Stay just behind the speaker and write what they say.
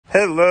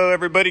Hello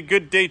everybody,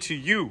 good day to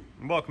you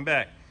and welcome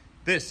back.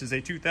 This is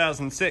a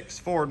 2006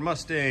 Ford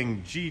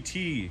Mustang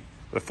GT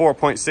with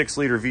 4.6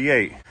 liter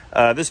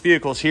V8. This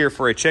vehicle is here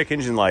for a check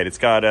engine light. It's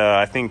got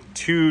I think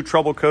 2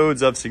 trouble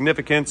codes of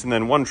significance and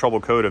then 1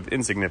 trouble code of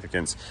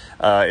insignificance.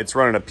 It's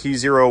running a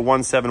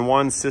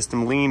P0171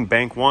 system lean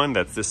bank 1,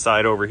 that's this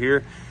side over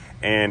here.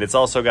 And it's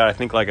also got, I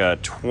think, like a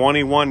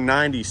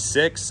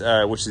 2196,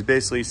 which is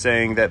basically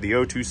saying that the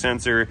O2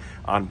 sensor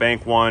on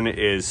bank 1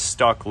 is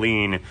stuck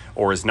lean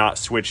or is not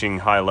switching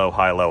high-low,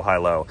 high-low,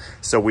 high-low.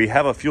 So we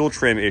have a fuel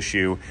trim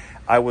issue.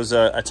 I was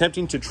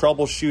attempting to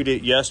troubleshoot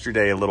it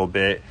yesterday a little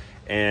bit,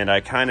 and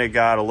I kind of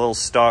got a little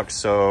stuck,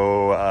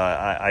 so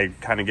I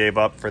kind of gave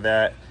up for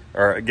that,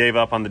 or gave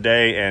up on the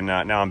day, and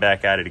now I'm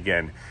back at it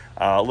again.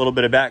 A little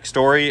bit of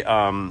backstory.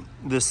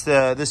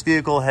 This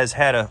vehicle has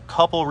had a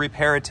couple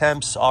repair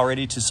attempts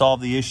already to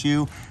solve the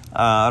issue.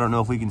 I don't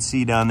know if we can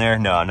see down there.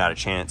 No, not a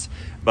chance.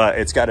 But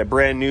it's got a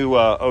brand new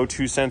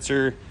O2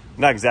 sensor.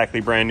 Not exactly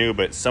brand new,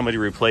 but somebody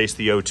replaced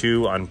the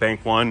O2 on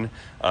bank 1.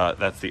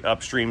 That's the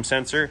upstream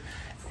sensor.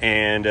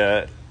 And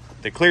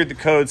they cleared the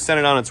code, sent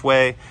it on its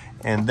way,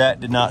 and that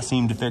did not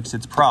seem to fix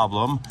its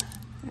problem.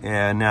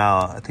 And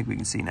now, I think we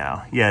can see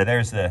now. Yeah,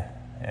 there's the,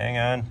 hang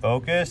on,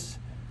 focus.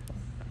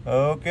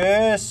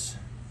 Focus.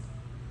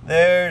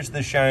 There's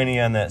the shiny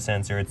on that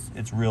sensor.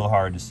 It's real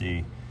hard to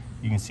see.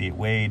 You can see it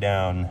way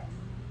down.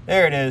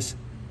 There it is.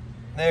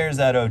 There's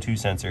that O2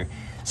 sensor.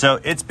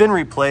 So it's been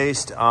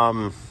replaced,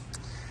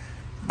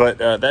 but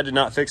that did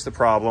not fix the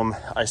problem.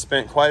 I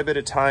spent quite a bit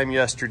of time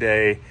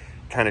yesterday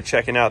kind of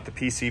checking out the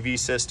PCV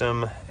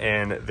system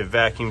and the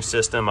vacuum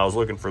system. I was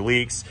looking for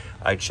leaks.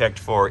 I checked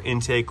for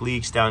intake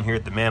leaks down here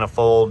at the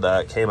manifold.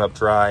 Came up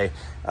dry.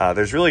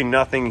 There's really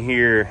nothing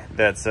here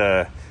that's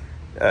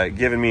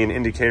giving me an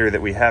indicator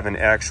that we have an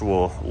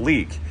actual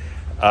leak,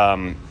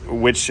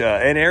 which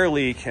an air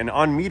leak, an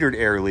unmetered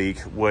air leak,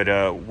 would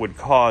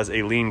cause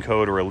a lean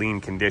code or a lean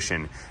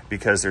condition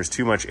because there's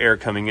too much air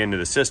coming into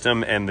the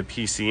system and the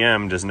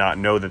PCM does not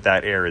know that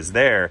that air is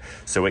there,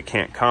 so it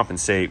can't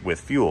compensate with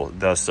fuel,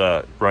 thus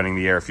running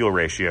the air-fuel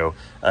ratio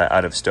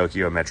out of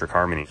stoichiometric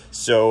harmony.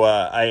 So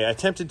I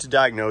attempted to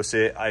diagnose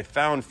it. I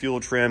found fuel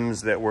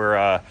trims that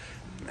were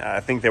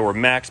I think they were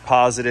max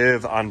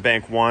positive on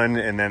bank 1,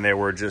 and then they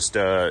were just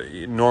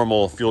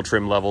normal fuel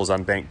trim levels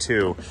on bank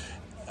 2,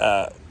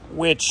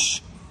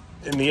 which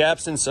in the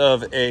absence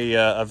of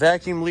a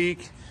vacuum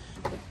leak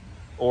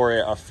or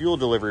a fuel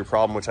delivery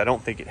problem, which I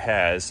don't think it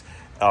has,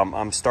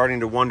 I'm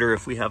starting to wonder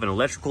if we have an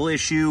electrical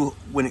issue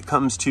when it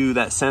comes to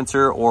that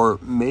sensor, or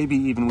maybe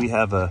even we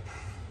have an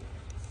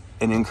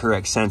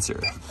incorrect sensor.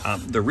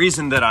 The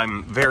reason that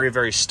I'm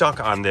very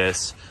stuck on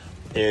this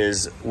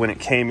is when it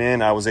came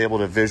in, I was able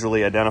to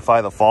visually identify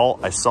the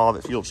fault. I saw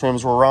that fuel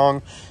trims were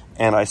wrong,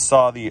 and I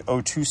saw the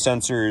O2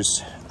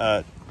 sensors,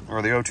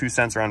 or the O2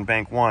 sensor on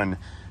bank 1.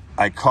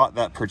 I caught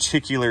that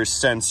particular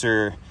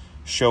sensor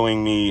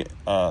showing me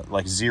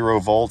like 0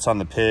 volts on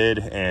the PID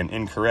and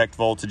incorrect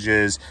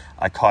voltages.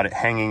 I caught it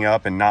hanging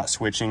up and not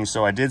switching,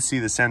 so I did see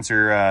the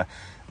sensor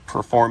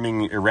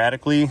performing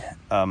erratically.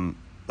 But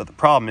the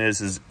problem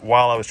is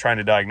while I was trying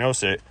to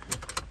diagnose it,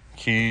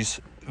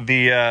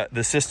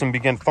 the system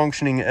began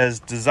functioning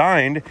as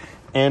designed,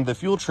 and the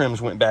fuel trims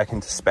went back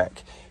into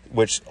spec,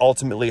 which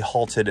ultimately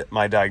halted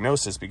my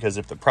diagnosis, because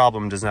if the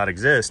problem does not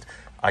exist,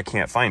 I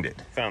can't find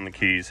it. Found the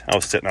keys. I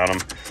was sitting on them.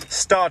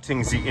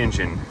 Starting the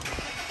engine.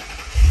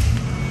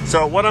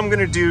 So what I'm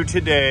going to do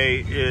today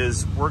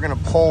is we're going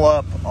to pull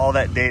up all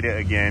that data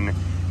again,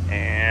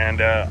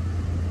 and I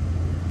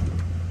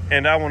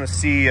want to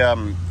see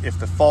if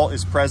the fault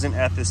is present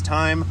at this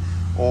time,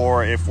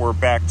 or if we're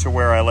back to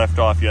where I left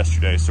off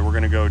yesterday. So we're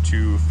gonna go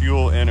to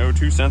fuel and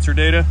O2 sensor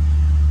data.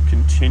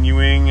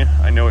 Continuing,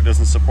 I know it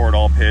doesn't support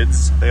all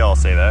PIDs. They all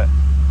say that.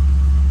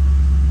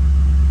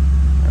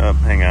 Oh,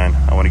 hang on.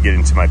 I wanna get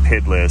into my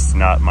PID list,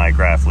 not my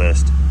graph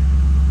list.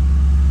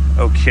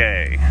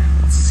 Okay,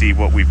 let's see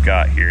what we've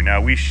got here. Now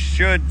we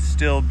should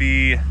still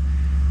be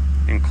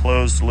in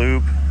closed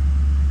loop.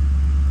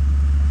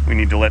 We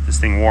need to let this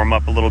thing warm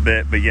up a little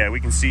bit, but yeah, we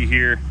can see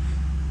here,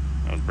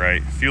 that was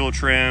bright. Fuel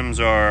trims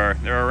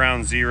they're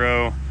around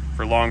 0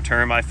 for long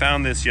term. I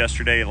found this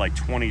yesterday at like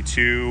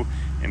 22,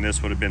 and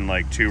this would have been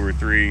like 2 or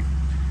 3.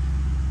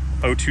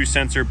 O2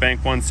 sensor,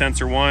 bank 1,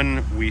 sensor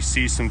 1. We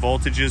see some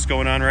voltages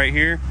going on right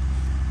here.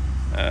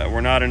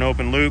 We're not in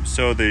open loop,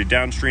 so the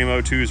downstream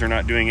O2s are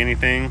not doing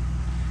anything.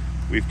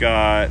 We've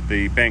got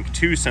the bank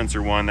 2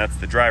 sensor 1, that's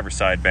the driver's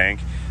side bank.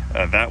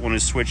 That one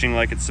is switching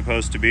like it's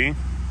supposed to be.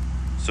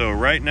 So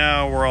right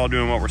now we're all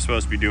doing what we're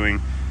supposed to be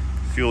doing.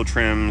 Fuel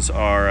trims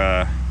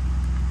are,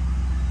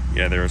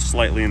 yeah, they're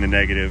slightly in the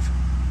negative,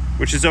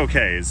 which is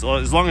okay. As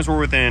long as we're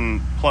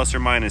within plus or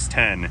minus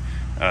 10,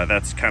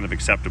 that's kind of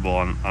acceptable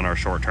on our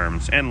short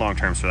terms and long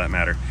terms for that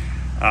matter.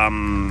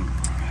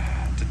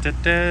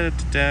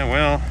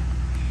 Well,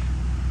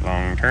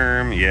 long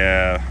term,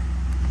 yeah.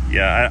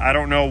 I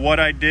don't know what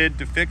I did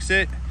to fix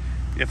it,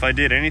 if I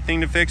did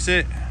anything to fix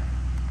it,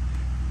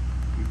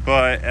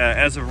 but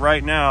as of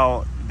right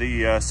now,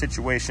 the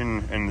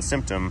situation and the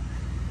symptom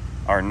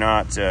are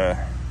not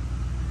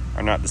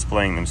are not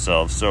displaying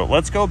themselves. So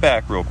let's go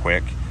back real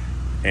quick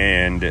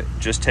and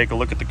just take a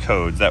look at the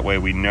codes. That way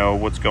we know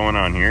what's going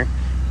on here.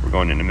 We're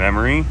going into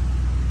memory.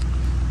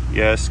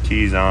 Yes,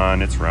 keys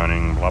on, it's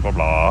running, blah, blah,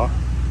 blah.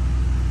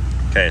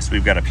 Okay, so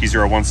we've got a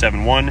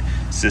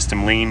P0171,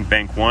 system lean,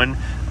 bank 1.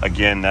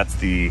 Again, that's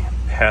the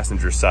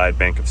passenger side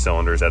bank of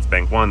cylinders. That's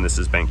bank 1, this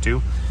is bank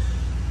 2.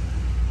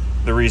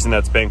 The reason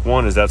that's bank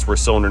 1 is that's where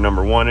cylinder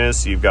number 1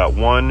 is. So you've got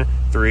 1,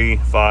 3,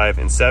 5,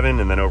 and 7,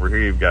 and then over here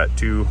you've got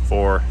 2,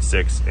 4,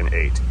 6, and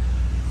 8.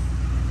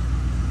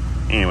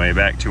 Anyway,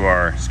 back to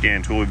our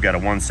scan tool, we've got a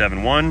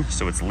 171,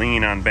 so it's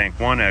lean on bank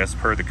 1 as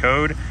per the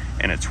code,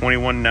 and a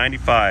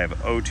 2195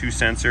 O2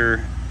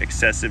 sensor,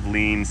 excessive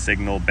lean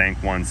signal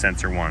bank 1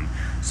 sensor 1.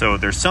 So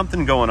there's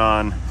something going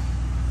on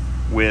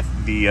with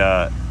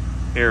the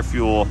air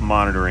fuel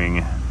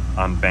monitoring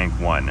on bank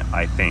 1,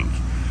 I think.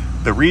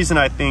 The reason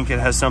I think it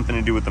has something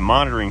to do with the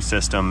monitoring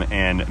system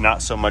and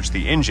not so much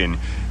the engine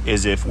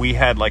is if we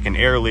had like an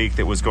air leak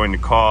that was going to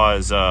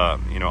cause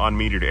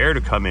unmetered air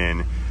to come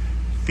in,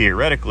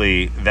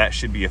 theoretically that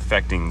should be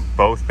affecting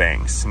both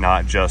banks,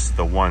 not just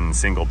the one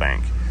single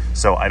bank.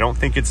 So I don't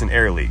think it's an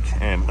air leak,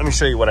 and let me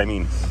show you what I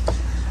mean.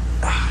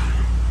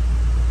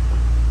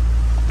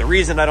 The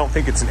reason I don't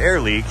think it's an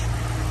air leak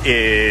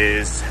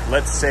is,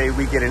 let's say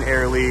we get an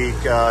air leak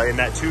in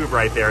that tube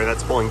right there, and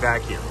that's pulling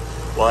vacuum.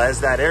 Well,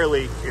 as that air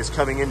leak is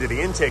coming into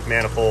the intake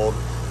manifold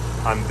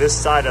on this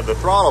side of the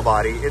throttle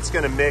body, it's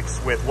going to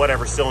mix with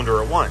whatever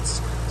cylinder it wants.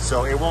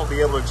 So it won't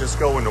be able to just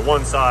go into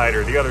one side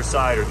or the other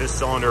side or this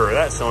cylinder or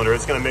that cylinder.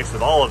 It's going to mix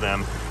with all of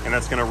them, and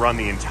that's going to run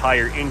the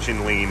entire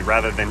engine lean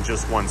rather than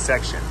just one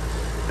section.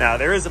 Now,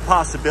 there is a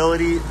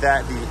possibility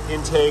that the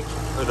intake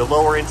or the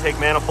lower intake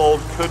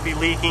manifold could be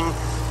leaking,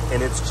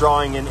 and it's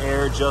drawing in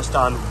air just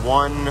on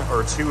 1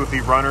 or 2 of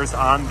the runners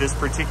on this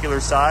particular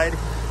side.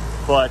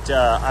 But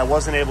I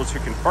wasn't able to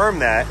confirm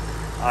that.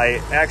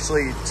 I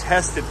actually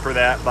tested for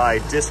that by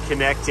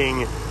disconnecting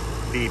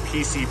the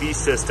PCV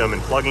system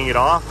and plugging it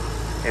off.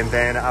 And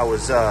then I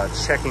was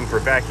checking for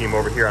vacuum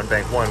over here on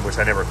bank 1, which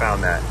I never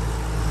found that.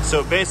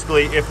 So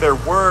basically, if there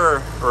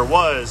were or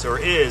was or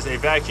is a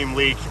vacuum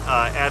leak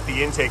at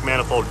the intake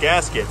manifold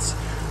gaskets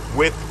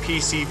with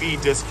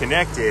PCV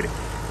disconnected,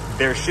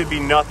 there should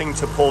be nothing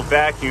to pull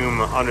vacuum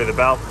under the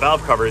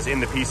valve covers in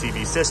the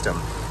PCV system.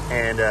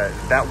 And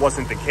that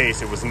wasn't the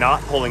case. It was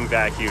not pulling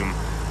vacuum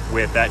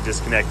with that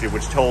disconnected,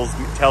 which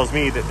tells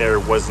me that there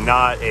was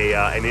not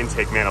an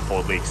intake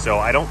manifold leak. So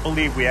I don't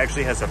believe we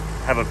actually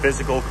have a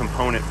physical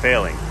component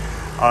failing.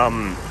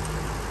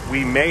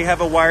 We may have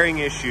a wiring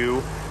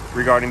issue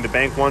regarding the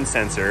bank 1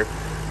 sensor.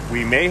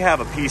 We may have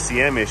a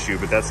PCM issue,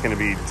 but that's going to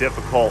be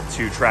difficult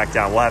to track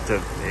down. We'll have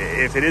to,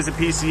 if it is a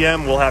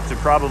PCM, we'll have to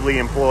probably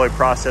employ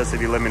process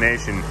of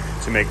elimination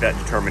to make that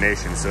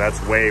determination. So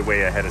that's way,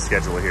 way ahead of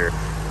schedule here.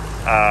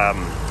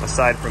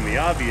 Aside from the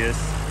obvious,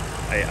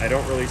 I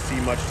don't really see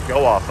much to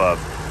go off of.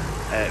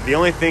 The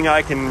only thing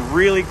I can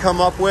really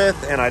come up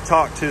with, and I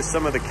talked to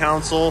some of the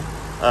council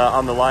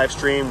on the live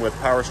stream with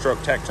Power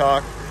Stroke Tech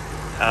Talk,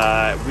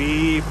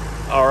 we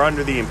are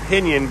under the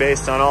opinion,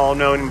 based on all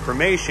known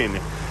information,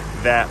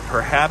 that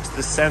perhaps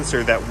the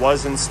sensor that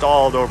was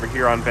installed over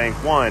here on bank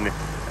 1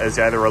 is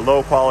either a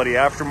low quality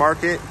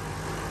aftermarket,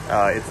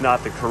 it's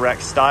not the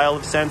correct style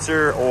of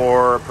sensor,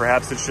 or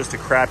perhaps it's just a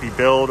crappy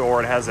build,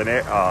 or it has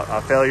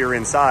a failure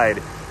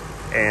inside,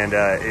 and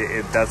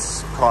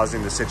that's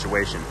causing the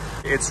situation.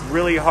 It's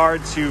really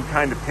hard to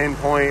kind of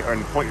pinpoint or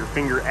point your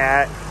finger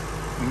at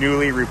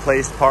newly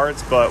replaced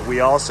parts, but we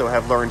also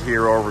have learned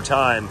here over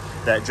time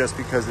that just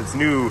because it's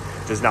new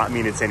does not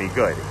mean it's any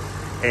good.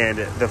 And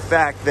the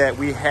fact that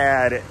we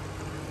had,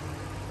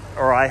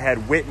 or I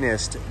had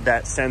witnessed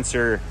that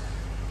sensor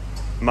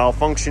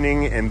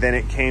malfunctioning and then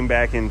it came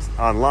back in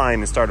online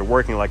and started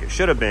working like it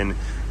should have been,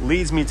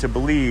 leads me to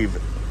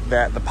believe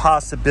that the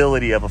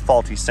possibility of a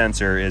faulty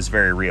sensor is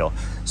very real.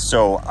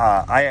 So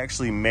I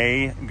actually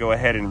may go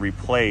ahead and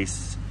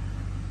replace,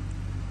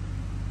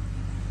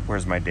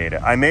 where's my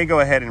data? I may go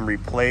ahead and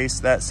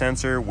replace that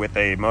sensor with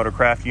a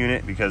Motorcraft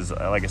unit, because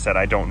like I said,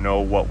 I don't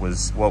know what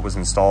was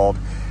installed,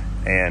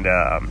 and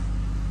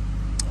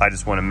I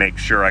just want to make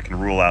sure I can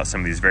rule out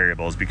some of these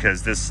variables,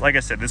 because this, like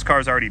I said, this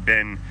car's already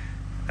been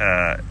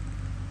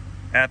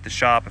at the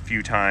shop a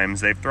few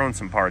times. They've thrown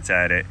some parts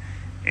at it,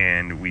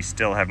 and we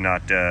still have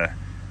not,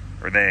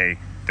 or they,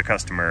 the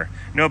customer,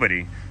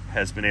 nobody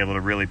has been able to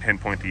really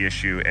pinpoint the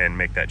issue and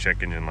make that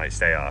check engine light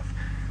stay off.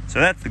 So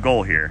that's the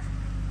goal here.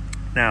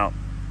 Now,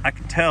 I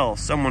can tell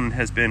someone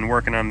has been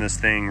working on this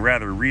thing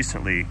rather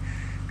recently,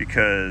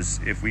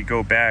 because if we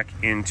go back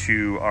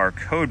into our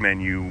code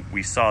menu,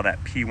 we saw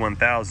that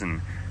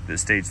P1000 that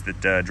states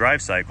that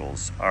drive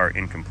cycles are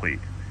incomplete.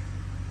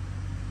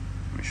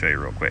 Let me show you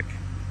real quick.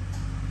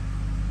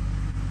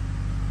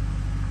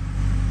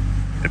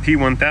 The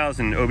P1000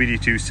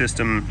 OBD2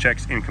 system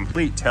checks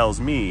incomplete tells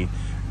me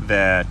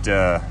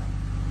that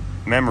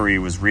memory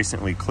was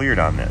recently cleared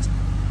on this.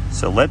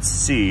 So let's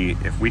see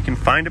if we can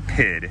find a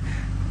PID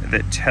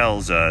that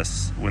tells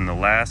us when the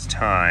last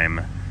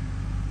time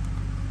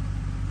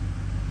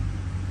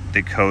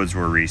the codes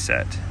were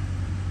reset.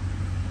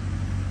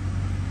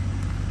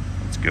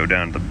 go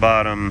down to the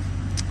bottom.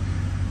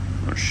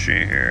 Let's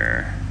see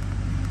here.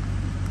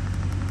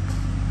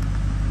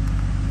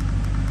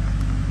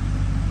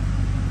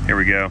 Here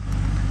we go.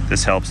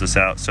 This helps us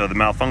out. So the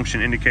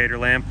malfunction indicator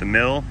lamp, the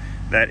mill,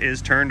 that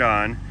is turned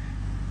on,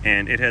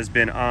 and it has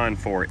been on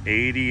for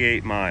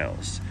 88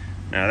 miles.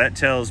 Now that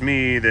tells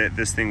me that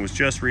this thing was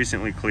just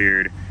recently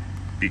cleared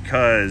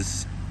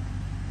because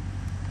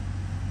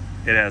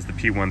it has the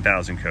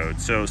P1000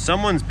 code. So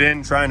someone's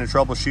been trying to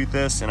troubleshoot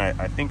this, and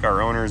I think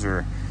our owners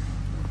are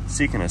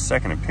seeking a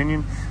second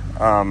opinion.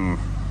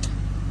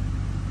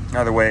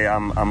 Either way,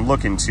 I'm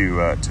looking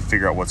to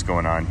figure out what's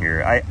going on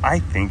here. I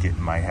think it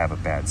might have a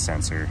bad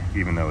sensor,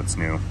 even though it's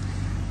new.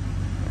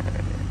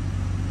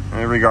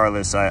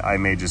 Regardless, I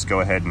may just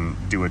go ahead and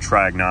do a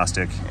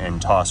triagnostic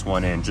and toss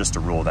one in just to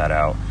rule that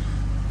out.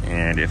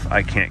 And if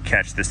I can't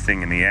catch this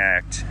thing in the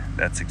act,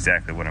 that's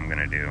exactly what I'm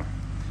gonna do.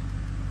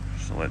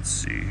 So let's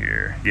see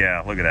here.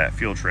 Yeah, look at that.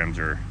 Fuel trims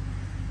are,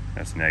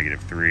 that's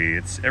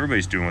 -3.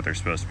 Everybody's doing what they're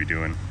supposed to be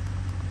doing.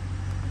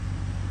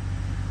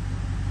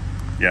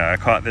 Yeah, I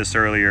caught this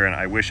earlier, and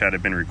I wish I'd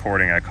have been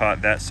recording. I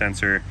caught that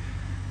sensor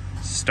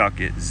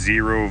stuck at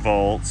 0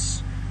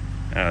 volts.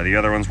 The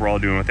other ones were all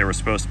doing what they were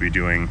supposed to be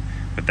doing,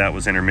 but that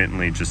was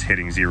intermittently just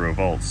hitting 0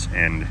 volts,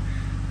 and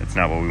that's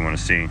not what we want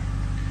to see.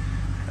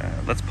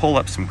 Let's pull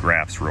up some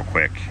graphs real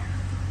quick.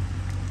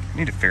 I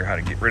need to figure out how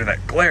to get rid of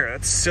that glare.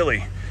 That's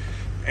silly.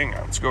 Hang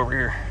on, let's go over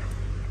here.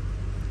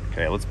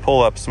 Okay, let's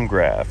pull up some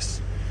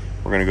graphs.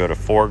 We're gonna go to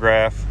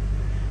foregraph,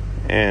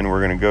 and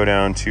we're gonna go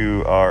down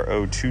to our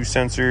O2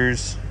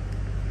 sensors.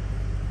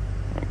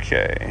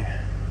 Okay.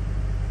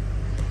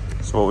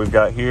 So what we've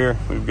got here,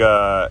 we've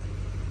got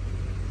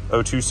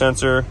O2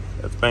 sensor,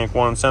 that's bank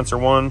 1, sensor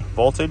 1,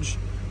 voltage.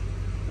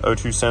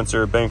 O2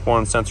 sensor, bank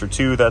 1, sensor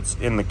 2, that's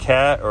in the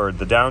cat or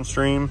the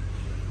downstream.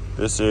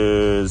 This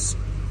is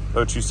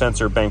O2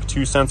 sensor, bank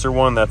 2, sensor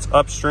 1, that's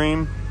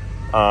upstream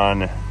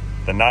on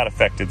the not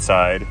affected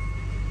side.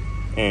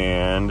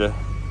 And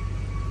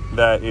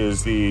that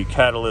is the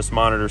catalyst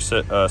monitor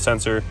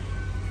sensor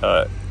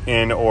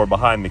in or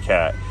behind the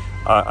cat.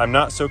 I'm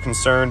not so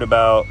concerned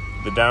about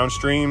the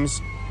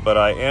downstreams, but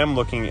I am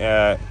looking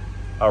at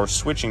our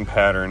switching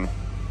pattern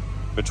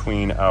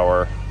between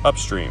our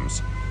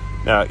upstreams.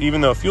 Now, even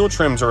though fuel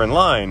trims are in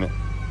line,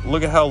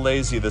 look at how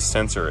lazy this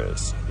sensor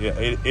is.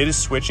 It is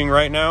switching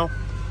right now.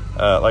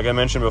 Like I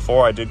mentioned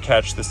before, I did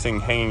catch this thing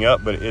hanging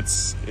up, but it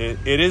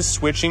is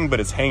switching, but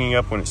it's hanging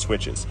up when it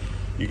switches.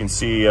 You can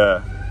see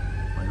like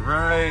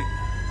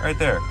right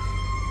there.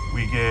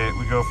 We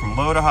go from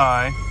low to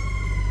high,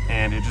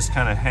 and it just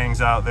kind of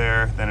hangs out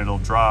there. Then it'll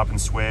drop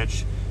and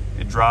switch.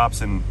 It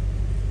drops and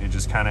it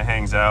just kind of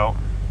hangs out,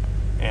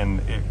 and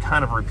it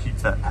kind of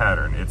repeats that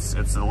pattern. It's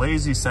a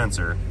lazy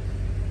sensor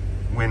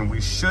when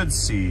we should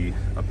see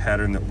a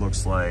pattern that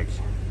looks like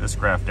this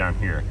graph down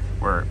here,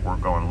 where we're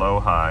going low,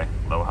 high,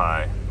 low,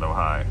 high, low,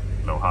 high,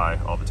 low, high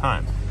all the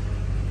time.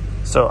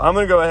 So I'm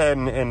gonna go ahead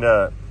and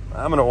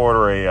I'm gonna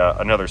order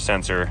another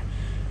sensor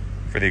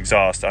for the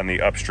exhaust on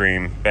the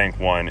upstream bank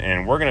 1,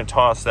 and we're gonna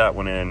toss that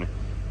one in,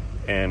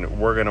 and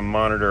we're gonna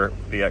monitor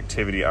the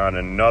activity on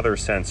another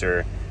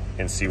sensor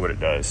and see what it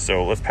does.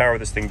 So let's power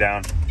this thing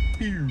down.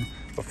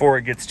 Before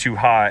it gets too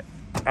hot,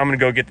 I'm gonna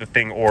go get the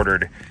thing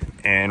ordered,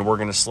 and we're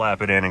gonna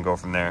slap it in and go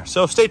from there.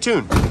 So stay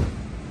tuned.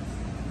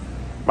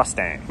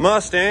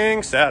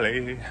 Mustang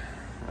Sally.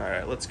 All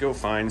right, let's go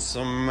find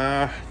some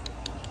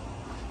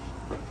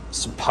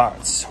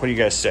parts. What do you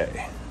guys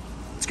say?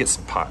 Let's get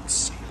some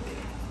parts.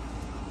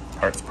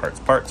 Parts.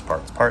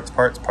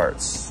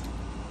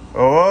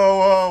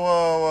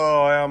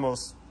 Whoa. I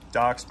almost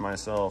doxed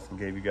myself and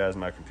gave you guys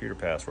my computer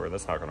password.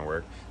 That's not gonna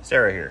work. Stay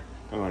right here.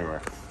 Don't go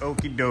anywhere.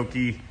 Okie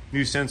dokie.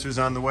 New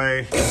sensors on the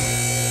way.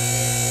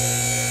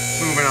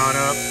 Moving on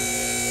up.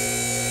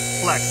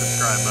 Black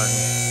subscribe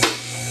button.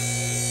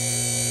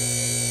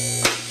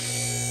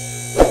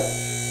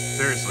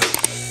 Seriously.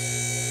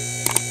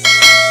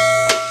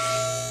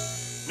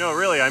 No,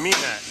 really, I mean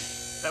that.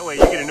 That way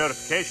you get a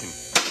notification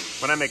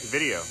when I make a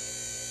video.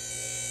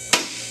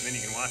 Then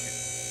you can watch it.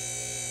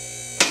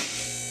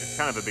 It's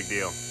kind of a big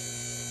deal.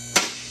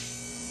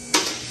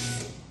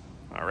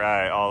 All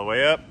right, all the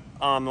way up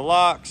on the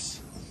locks.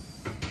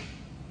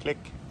 Click.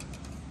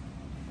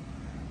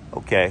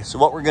 Okay, so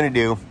what we're gonna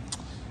do,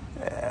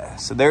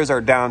 so there's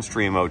our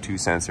downstream O2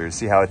 sensor.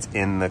 See how it's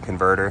in the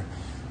converter?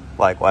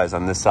 Likewise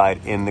on this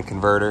side, in the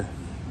converter.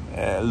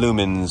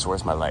 Lumens,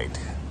 where's my light?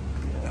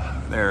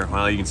 There,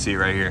 well, you can see it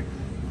right here.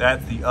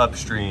 That's the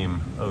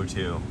upstream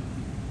O2.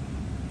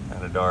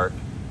 Kind of dark.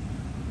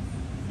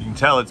 You can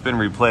tell it's been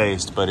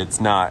replaced, but it's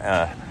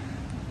not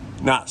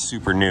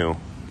super new.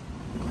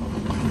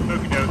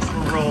 Okie dokes,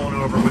 we're rolling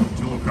over with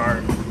the tool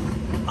cart.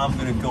 I'm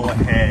gonna go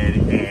ahead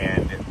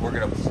and we're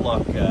gonna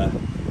pluck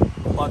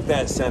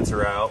that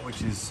sensor out,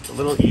 which is a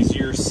little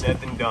easier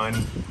said than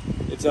done.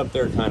 It's up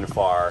there kind of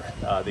far.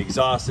 The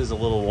exhaust is a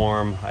little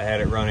warm. I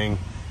had it running.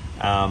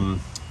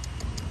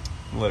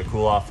 Let it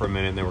cool off for a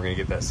minute, and then we're gonna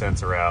get that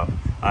sensor out.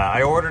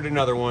 I ordered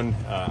another one.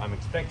 I'm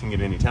expecting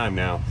it any time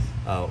now.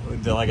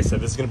 Like I said,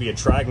 this is going to be a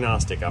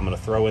triagnostic. I'm going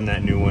to throw in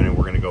that new one, and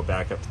we're going to go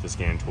back up to the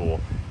scan tool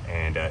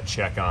and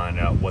check on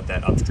what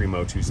that upstream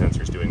O2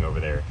 sensor is doing over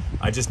there.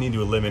 I just need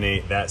to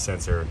eliminate that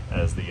sensor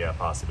as the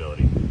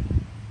possibility.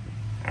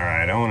 All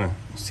right, I want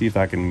to see if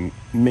I can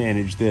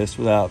manage this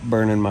without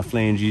burning my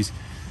phalanges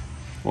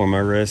or my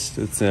wrist.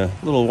 It's a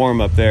little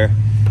warm up there.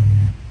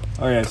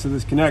 All right, so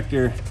this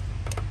connector,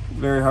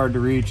 very hard to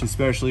reach,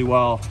 especially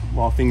while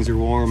things are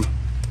warm.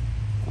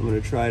 I'm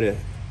going to try to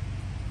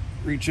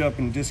reach up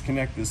and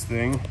disconnect this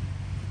thing.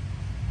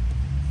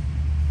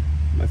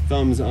 My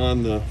thumb's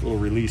on the little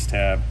release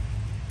tab.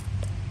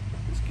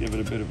 Let's give it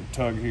a bit of a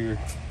tug here.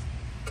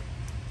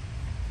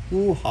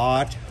 Ooh,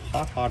 hot,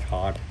 hot, hot,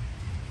 hot.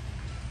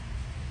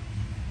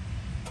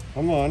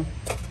 Come on,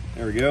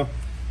 there we go.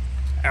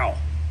 Ow.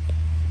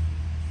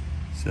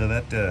 So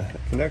that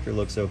connector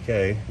looks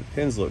okay. The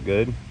pins look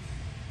good.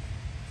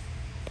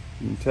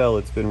 You can tell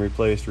it's been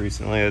replaced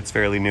recently. It's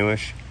fairly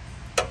newish.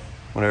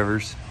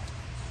 Whatever's.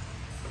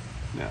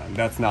 No,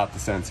 that's not the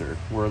sensor.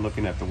 We're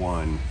looking at the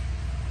one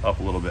up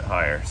a little bit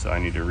higher. So I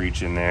need to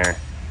reach in there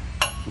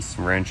with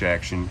some wrench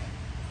action.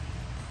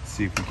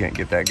 See if we can't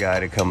get that guy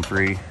to come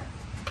free.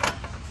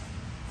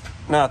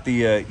 Not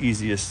the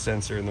easiest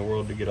sensor in the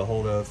world to get a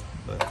hold of,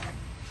 but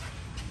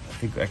I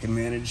think I can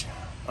manage.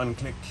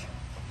 Unclick.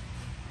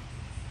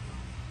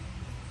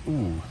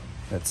 Ooh,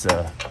 that's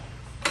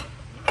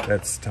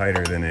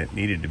tighter than it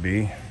needed to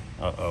be.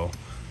 Uh-oh.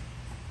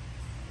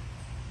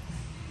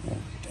 Oh,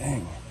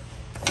 dang.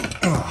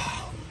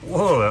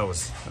 Whoa,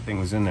 that thing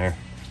was in there.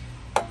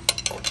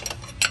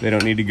 They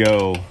don't need to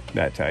go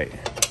that tight.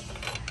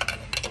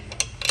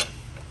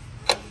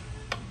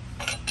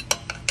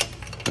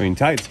 I mean,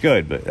 tight's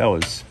good, but that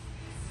was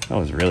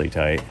really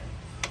tight.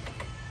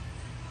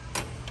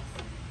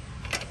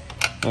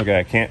 Okay,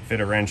 I can't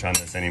fit a wrench on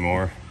this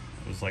anymore.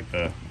 It was like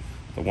the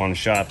one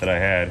shot that I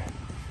had.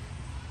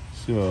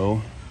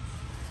 So,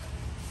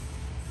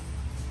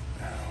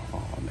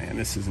 oh man,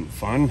 this isn't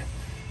fun.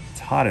 It's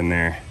hot in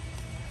there.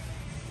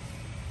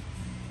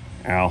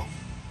 Ow.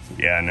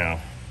 Yeah, no.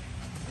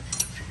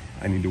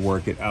 I need to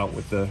work it out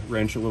with the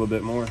wrench a little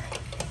bit more.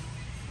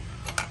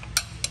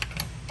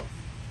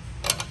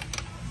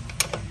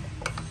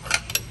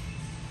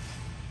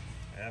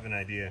 I have an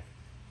idea.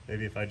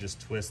 Maybe if I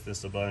just twist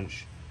this a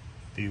bunch,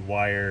 the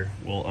wire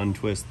will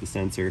untwist the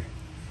sensor.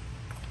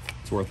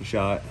 It's worth a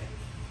shot.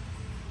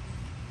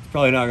 It's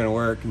probably not gonna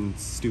work, and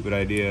it's a stupid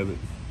idea, but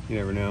you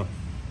never know.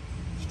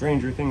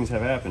 Stranger things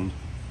have happened.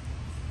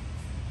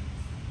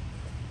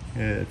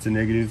 Yeah, it's a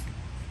negative.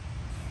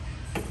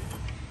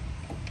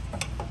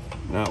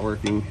 Not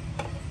working.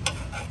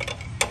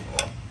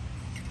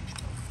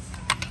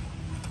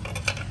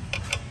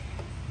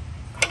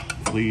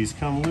 Please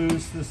come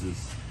loose. This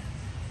is,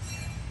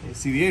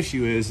 see, the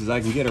issue is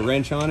I can get a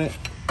wrench on it,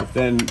 but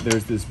then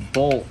there's this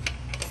bolt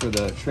for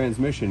the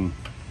transmission,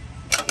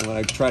 and when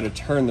I try to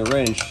turn the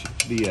wrench,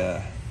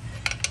 the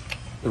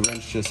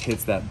wrench just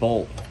hits that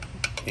bolt,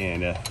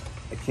 and I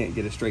can't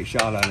get a straight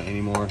shot on it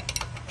anymore.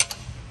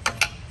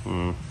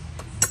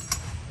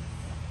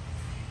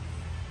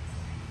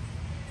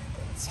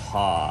 It's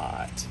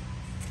hot.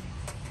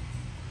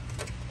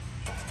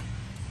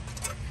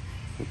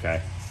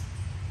 Okay.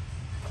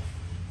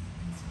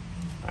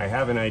 I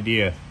have an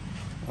idea.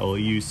 I will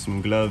use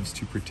some gloves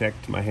to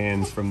protect my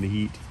hands from the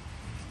heat.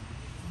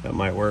 That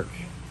might work.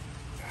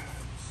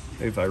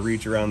 If I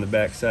reach around the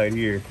back side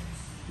here,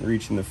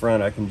 reach in the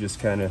front, I can just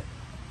kind of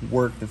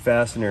work the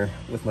fastener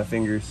with my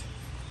fingers.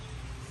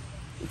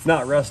 It's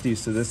not rusty,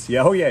 so this,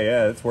 yeah, oh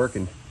yeah, it's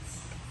working.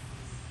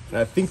 And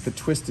I think the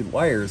twisted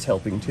wire is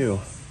helping too.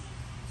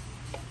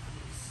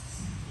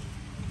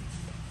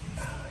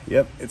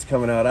 Yep, it's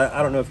coming out.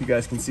 I don't know if you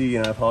guys can see,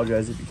 and I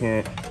apologize if you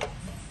can't.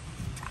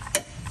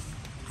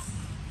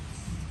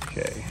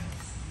 Okay.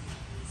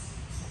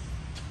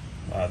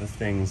 Wow, this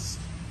thing's,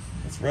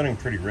 it's running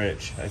pretty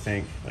rich, I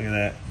think. Look at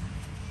that.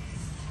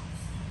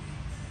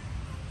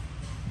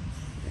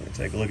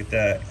 Take a look at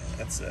that.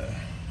 That's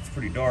it's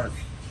pretty dark.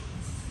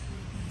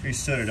 Pretty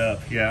stood it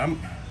up. Yeah,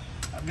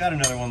 I've got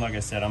another one. Like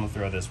I said, I'm gonna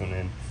throw this one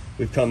in.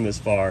 We've come this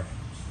far.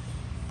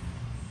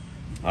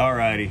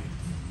 Alrighty,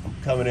 I'm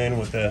coming in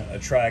with a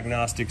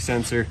triagnostic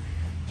sensor.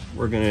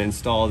 We're gonna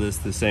install this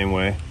the same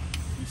way.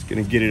 Just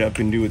gonna get it up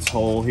into its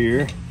hole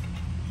here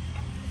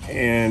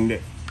and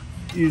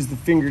use the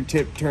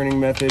fingertip turning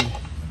method.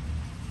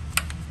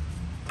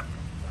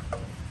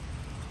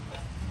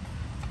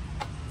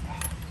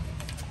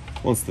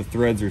 Once the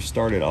threads are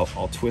started,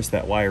 I'll twist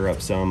that wire up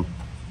some.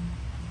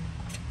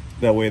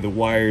 That way the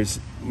wire's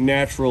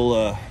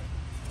natural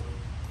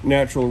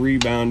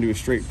rebound to a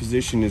straight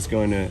position is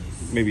going to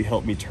maybe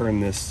help me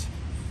turn this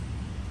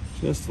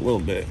just a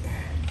little bit.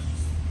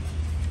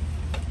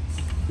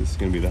 This is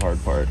going to be the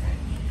hard part,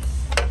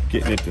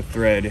 getting it to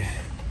thread.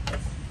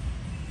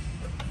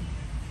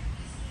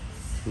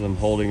 Because I'm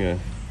holding a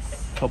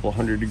couple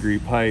 100-degree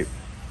pipe.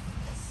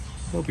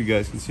 Hope you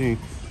guys can see.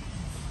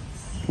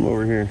 Come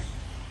over here.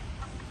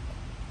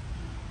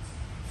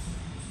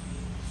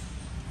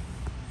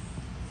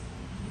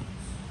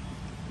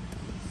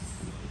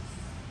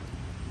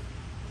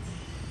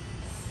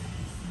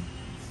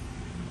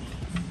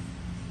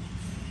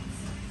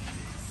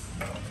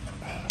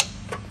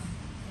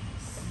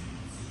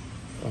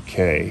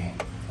 Okay,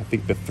 I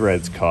think the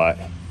thread's caught.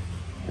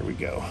 Here we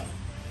go.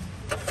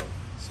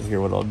 So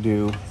here what I'll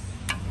do.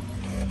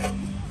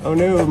 Oh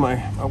no,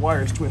 my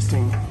wire's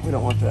twisting. We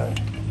don't want that.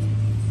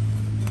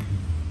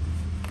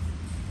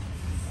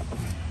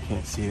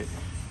 Can't see it.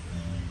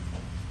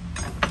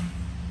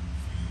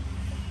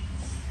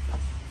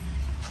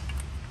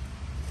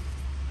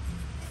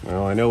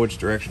 Well, I know which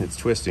direction it's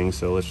twisting,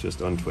 so let's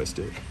just untwist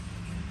it.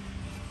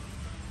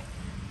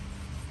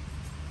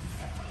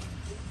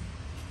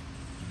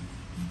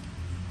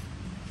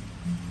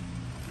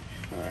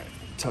 All right,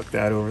 tuck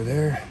that over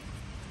there.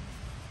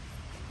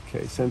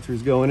 Okay,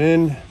 sensor's going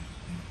in.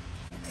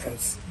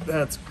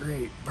 That's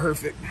great,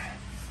 perfect.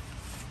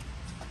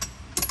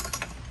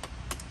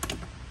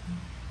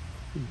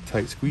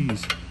 Tight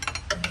squeeze.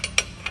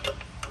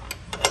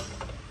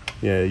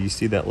 Yeah, you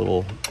see that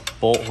little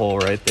bolt hole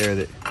right there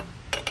that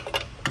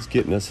is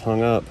getting us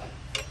hung up.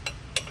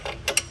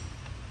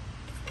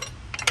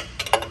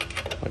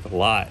 Like a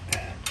lot.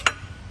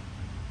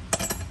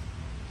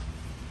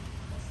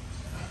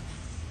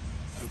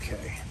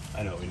 Okay,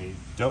 I know we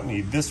don't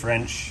need this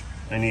wrench.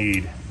 I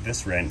need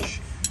this wrench.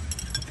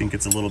 I think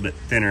it's a little bit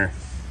thinner,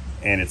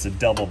 and it's a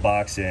double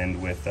box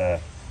end with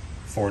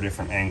 4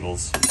 different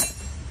angles.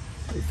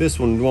 If this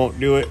one won't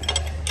do it,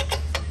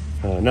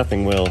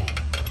 nothing will.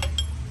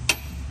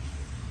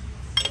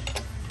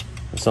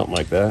 Or something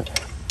like that.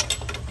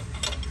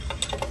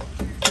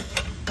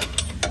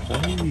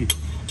 Hey.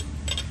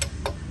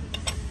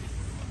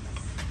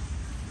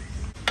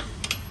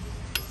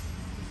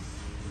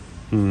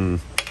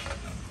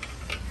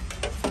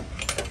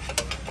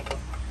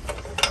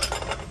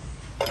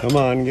 Come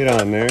on, get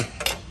on there.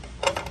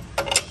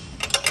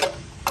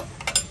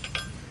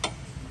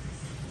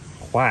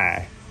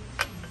 Why?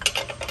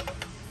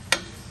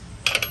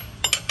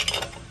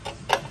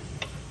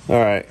 All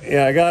right,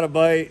 yeah, I got a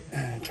bite,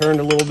 turned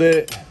a little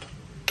bit.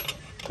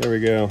 There we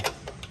go.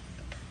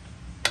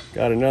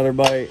 Got another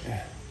bite,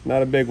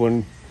 not a big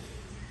one.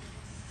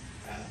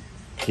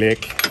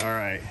 Click. All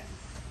right,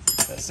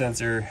 that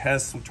sensor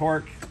has some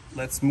torque.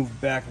 Let's move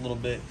back a little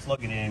bit,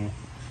 plug it in,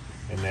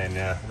 and then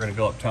we're gonna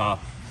go up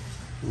top,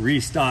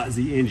 restart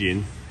the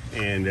engine,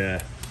 and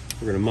we're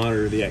gonna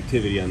monitor the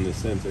activity on this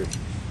sensor.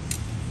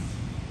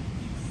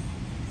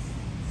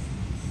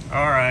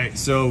 All right,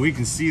 so we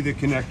can see the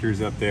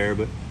connectors up there,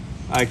 but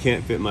I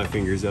can't fit my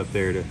fingers up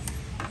there to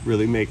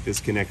really make this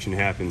connection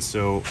happen.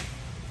 So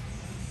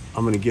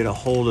I'm gonna get a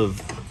hold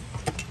of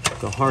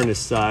the harness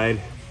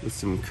side with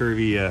some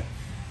curvy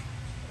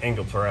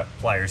angle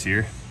pliers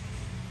here.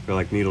 They're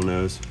like needle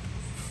nose,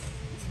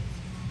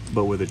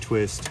 but with a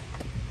twist.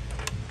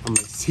 I'm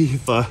gonna see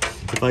if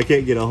I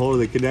can't get a hold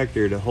of the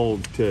connector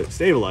to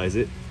stabilize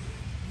it,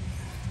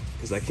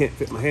 because I can't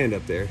fit my hand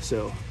up there.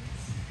 So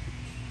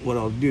what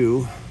I'll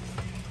do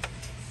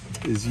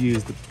is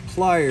use the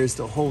pliers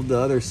to hold the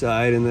other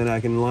side, and then I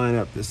can line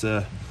up this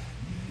the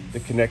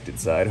connected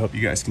side. Hope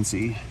you guys can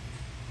see.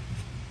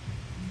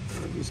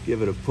 I'll just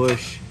give it a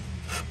push.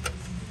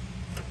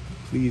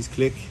 Please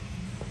click.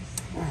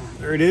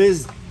 There it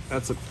is.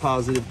 That's a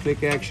positive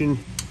click action.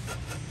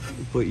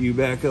 Put you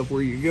back up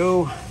where you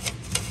go.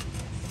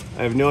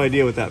 I have no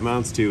idea what that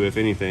mounts to, if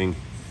anything.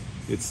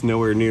 It's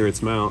nowhere near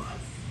its mount,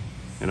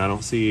 and I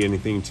don't see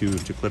anything to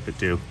clip it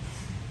to.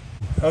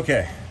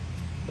 Okay,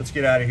 let's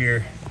get out of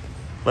here.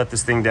 Let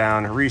this thing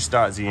down,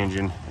 restart the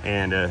engine,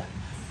 and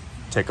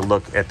take a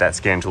look at that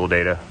scan tool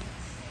data.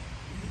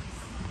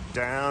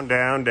 Down,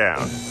 down,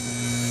 down.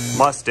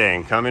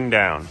 Mustang coming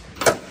down.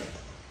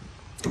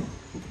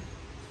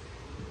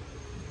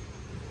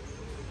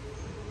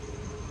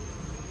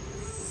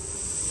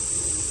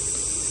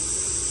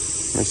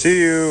 I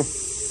see you.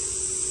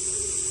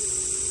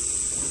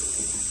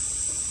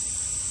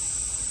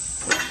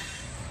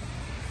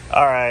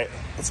 All right,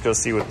 let's go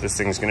see what this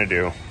thing's gonna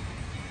do.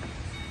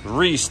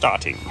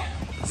 Restarting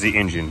the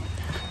engine.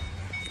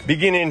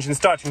 Begin engine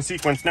starting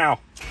sequence now.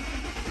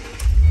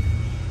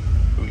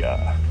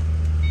 Booyah.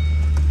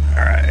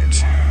 All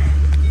right.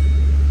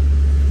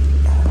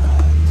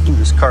 Ooh,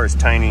 this car is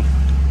tiny.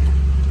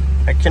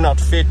 I cannot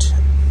fit.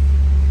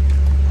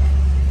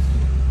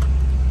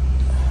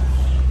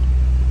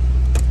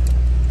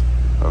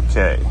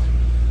 Okay,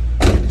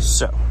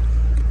 so.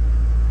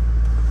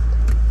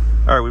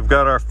 All right, we've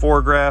got our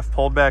foregraph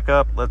pulled back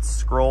up. Let's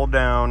scroll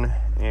down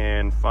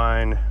and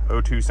find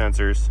O2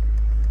 sensors.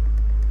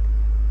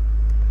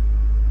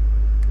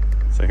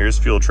 So here's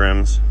fuel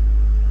trims.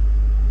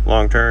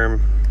 Long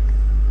term.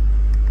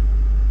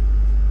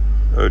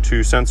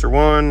 O2 sensor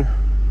 1.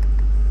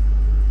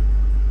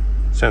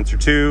 Sensor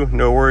 2,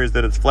 no worries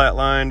that it's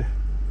flatlined.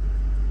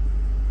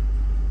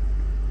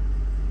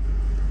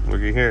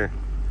 Looky here.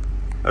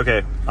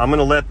 Okay, I'm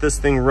gonna let this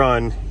thing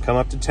run, come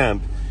up to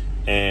temp,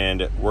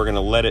 and we're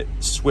gonna let it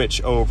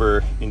switch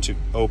over into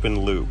open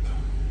loop.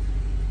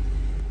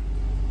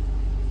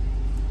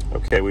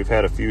 Okay, we've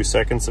had a few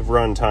seconds of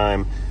run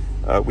time.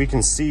 We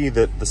can see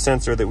that the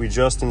sensor that we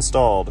just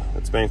installed,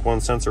 it's bank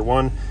 1 sensor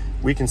 1,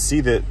 we can see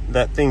that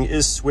that thing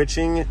is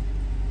switching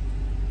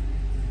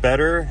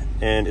better,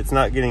 and it's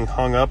not getting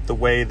hung up the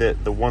way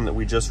that the one that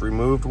we just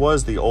removed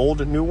was, the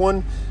old new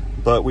one.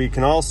 But we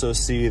can also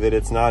see that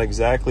it's not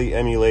exactly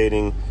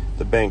emulating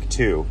the Bank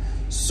 2.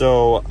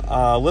 So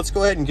let's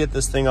go ahead and get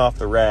this thing off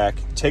the rack,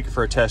 take it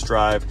for a test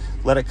drive,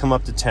 let it come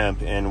up to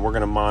temp, and we're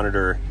going to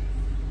monitor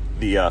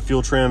the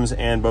fuel trims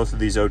and both of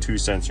these O2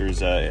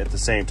 sensors at the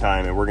same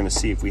time, and we're going to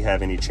see if we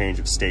have any change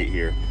of state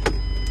here.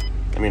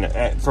 I mean,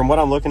 from what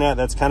I'm looking at,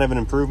 that's kind of an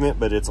improvement,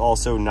 but it's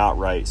also not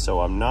right. So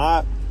I'm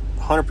not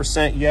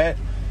 100% yet.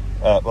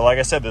 But like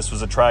I said, this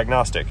was a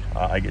triagnostic.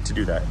 I get to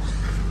do that.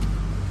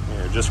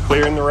 Here, just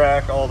clearing the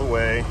rack all the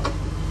way.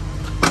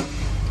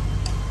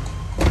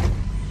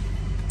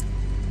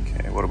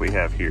 Okay, what do we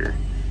have here?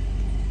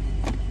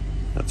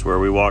 That's where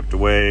we walked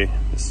away.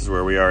 This is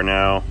where we are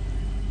now.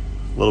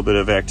 A little bit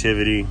of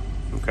activity.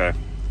 Okay.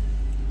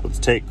 Let's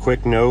take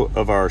quick note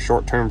of our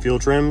short-term fuel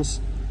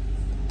trims.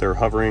 They're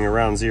hovering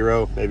around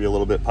 0, maybe a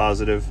little bit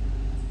positive.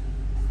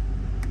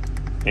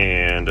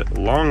 And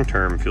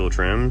long-term fuel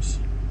trims.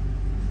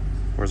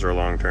 Where's our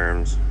long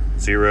terms?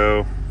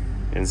 0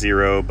 and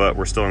 0, but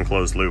we're still in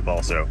closed loop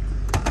also.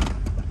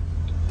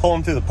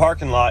 Pulling through the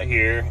parking lot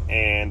here,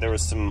 and there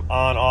was some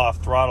on-off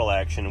throttle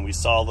action, and we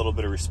saw a little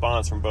bit of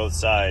response from both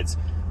sides.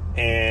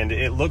 And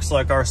it looks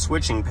like our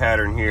switching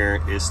pattern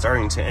here is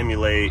starting to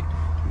emulate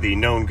the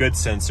known good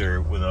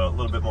sensor with a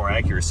little bit more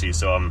accuracy.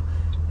 So I'm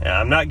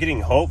not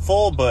getting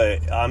hopeful,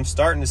 but I'm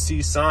starting to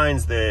see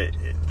signs that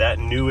that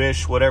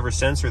newish whatever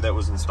sensor that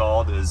was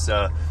installed was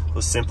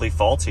simply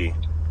faulty.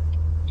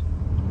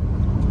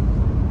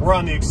 We're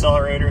on the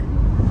accelerator,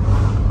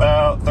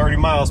 about 30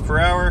 miles per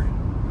hour.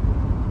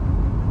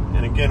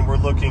 And again, we're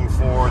looking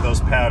for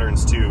those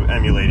patterns to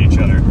emulate each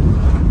other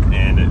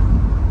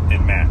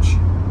and match.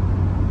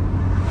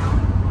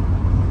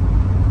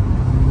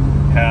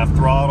 Half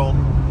throttle,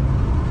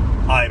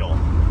 idle.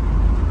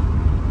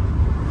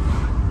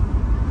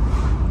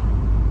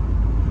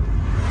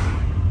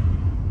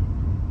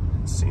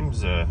 It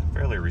seems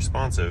fairly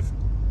responsive.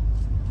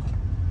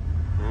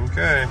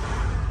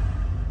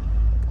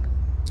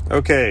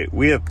 Okay,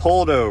 we have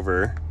pulled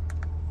over,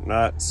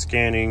 not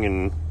scanning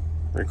and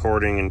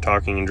recording and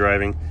talking and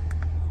driving,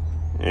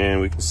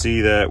 and we can see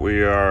that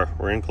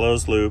we're in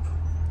closed loop.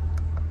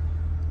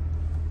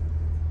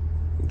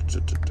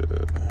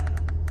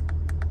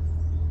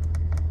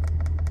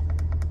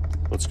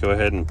 Let's go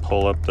ahead and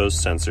pull up those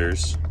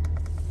sensors.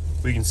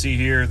 We can see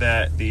here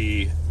that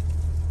the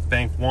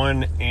Bank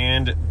 1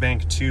 and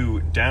Bank 2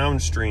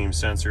 downstream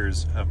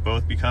sensors have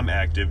both become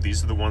active.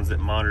 These are the ones that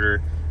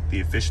monitor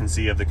the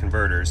efficiency of the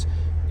converters.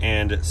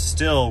 And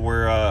still,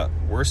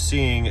 we're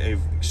seeing a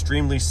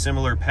extremely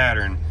similar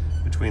pattern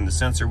between the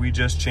sensor we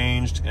just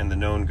changed and the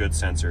known good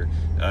sensor.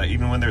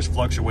 Even when there's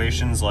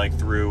fluctuations like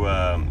through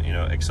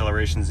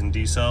accelerations and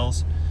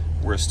decels,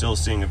 we're still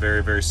seeing a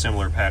very, very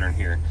similar pattern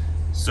here.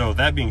 So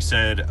that being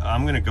said,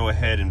 I'm going to go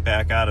ahead and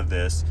back out of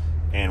this,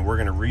 and we're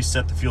going to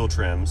reset the fuel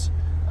trims.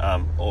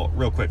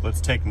 Real quick, let's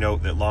take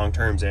note that long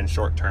terms and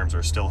short terms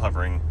are still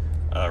hovering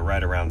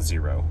right around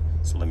 0.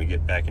 So let me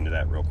get back into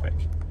that real quick.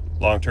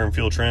 Long-term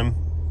fuel trim,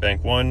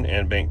 Bank 1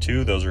 and Bank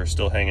 2, those are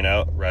still hanging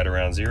out right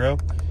around 0.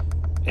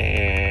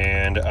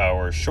 And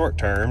our short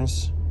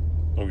terms,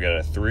 we got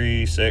a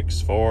 3,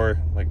 6,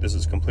 4, like this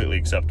is completely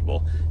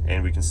acceptable.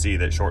 And we can see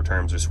that short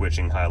terms are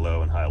switching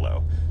high-low and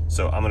high-low.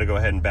 So I'm gonna go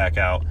ahead and back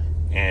out,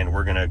 and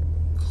we're gonna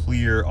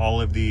clear all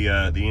of the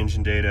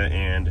engine data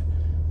and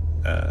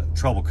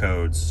trouble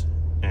codes,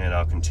 and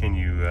I'll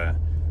continue the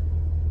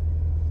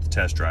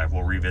test drive.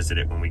 We'll revisit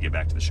it when we get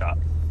back to the shop.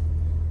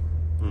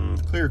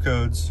 Clear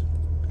codes,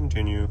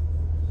 continue,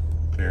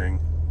 clearing.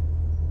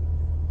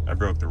 I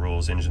broke the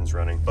rules, engine's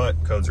running,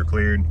 but codes are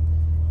cleared.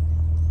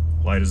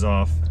 Light is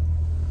off.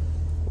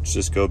 Let's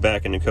just go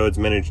back into codes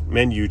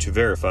menu to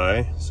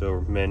verify. So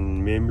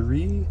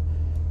memory,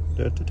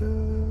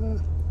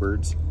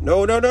 words.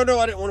 No, I didn't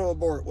want to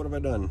abort. What have I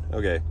done?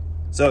 Okay.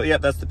 So yeah,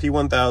 that's the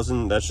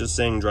P1000. That's just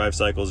saying drive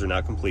cycles are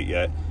not complete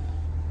yet.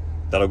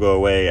 That'll go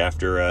away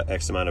after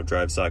X amount of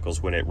drive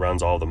cycles when it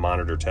runs all the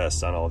monitor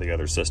tests on all the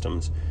other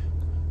systems.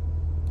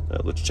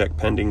 Let's check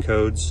pending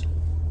codes.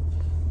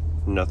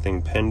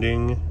 Nothing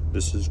pending.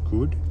 This is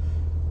good.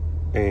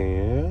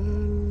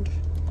 And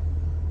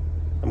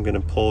I'm going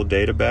to pull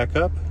data back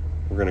up.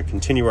 We're going to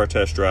continue our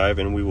test drive,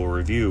 and we will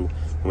review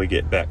when we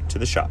get back to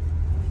the shop.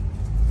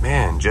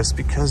 Man, just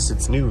because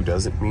it's new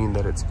doesn't mean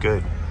that it's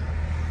good.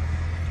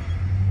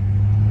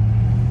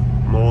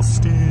 More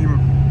steam.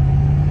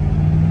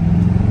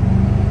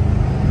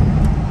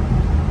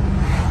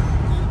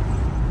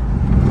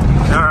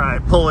 All right,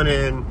 pulling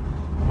in.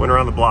 Went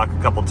around the block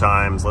a couple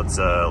times. Let's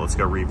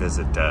go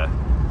revisit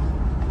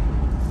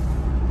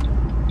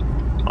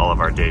all of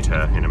our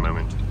data in a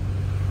moment.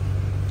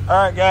 All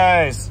right,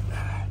 guys.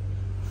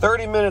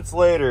 30 minutes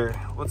later,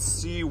 let's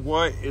see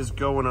what is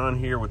going on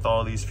here with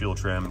all these fuel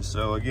trims.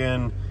 So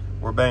again,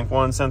 we're Bank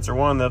 1, Sensor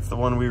 1. That's the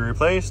one we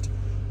replaced.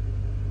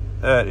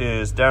 That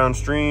is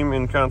downstream,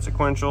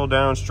 inconsequential,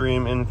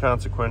 downstream,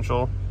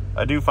 inconsequential.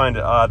 I do find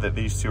it odd that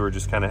these two are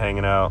just kind of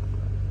hanging out,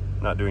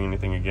 not doing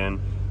anything again.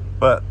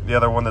 But the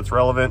other one that's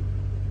relevant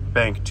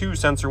bank 2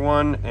 sensor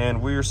one,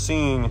 and we're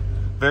seeing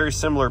very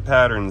similar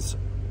patterns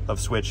of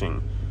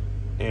switching.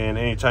 And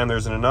anytime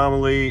there's an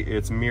anomaly,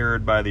 it's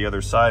mirrored by the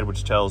other side,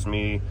 which tells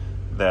me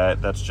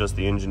that that's just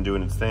the engine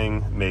doing its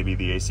thing. Maybe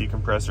the AC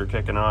compressor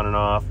kicking on and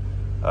off,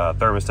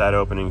 thermostat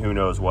opening, who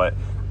knows what.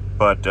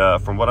 But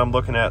from what I'm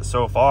looking at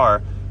so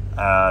far,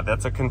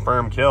 that's a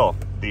confirmed kill.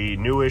 The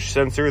newish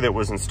sensor that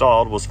was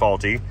installed was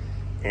faulty,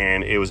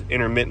 and it was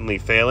intermittently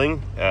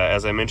failing.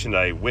 As I mentioned,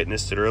 I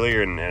witnessed it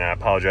earlier, and I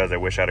apologize. I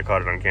wish I'd have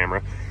caught it on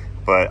camera,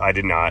 but I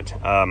did not.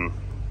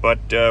 But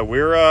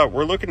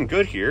we're looking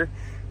good here.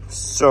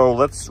 So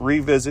let's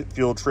revisit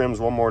fuel trims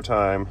one more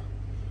time.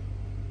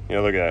 You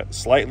know, look at that,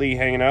 slightly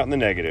hanging out in the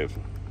negative.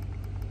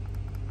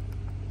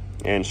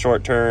 And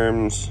short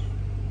terms,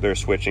 they're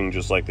switching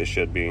just like they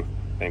should be.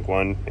 Bank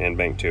 1 and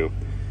bank 2.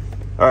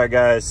 All right,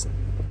 guys,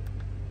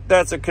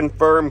 that's a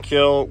confirmed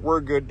kill.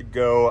 We're good to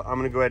go. I'm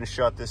gonna go ahead and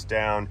shut this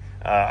down.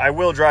 I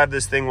will drive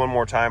this thing one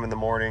more time in the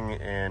morning,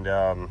 and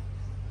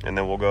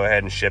then we'll go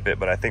ahead and ship it,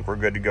 but I think we're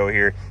good to go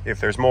here. If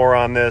there's more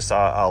on this,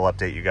 I'll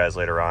update you guys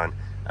later on.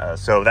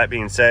 So that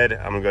being said,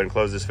 I'm gonna go ahead and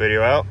close this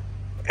video out.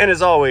 And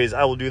as always,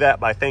 I will do that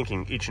by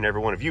thanking each and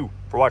every one of you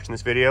for watching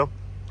this video.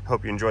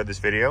 Hope you enjoyed this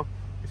video.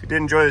 If you did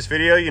enjoy this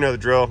video, you know the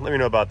drill. Let me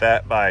know about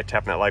that by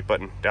tapping that like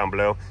button down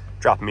below,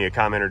 dropping me a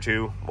comment or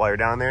two while you're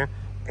down there.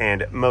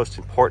 And most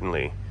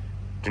importantly,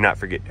 do not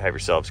forget to have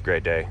yourselves a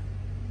great day.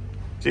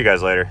 See you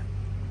guys later.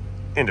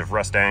 End of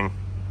Mustang.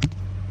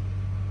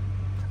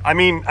 I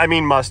mean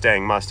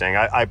Mustang.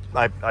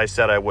 I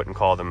said I wouldn't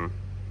call them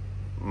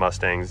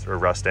Mustangs or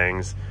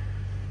Rustangs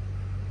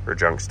or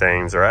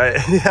Junkstangs, or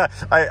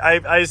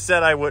I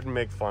said I wouldn't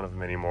make fun of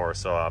them anymore,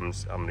 so I'm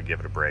gonna give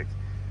it a break.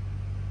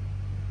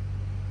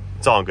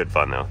 It's all in good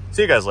fun though.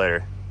 See you guys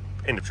later.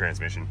 End of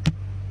transmission.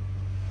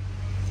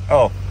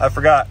 Oh, I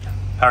forgot.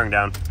 Powering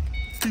down.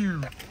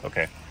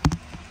 Okay.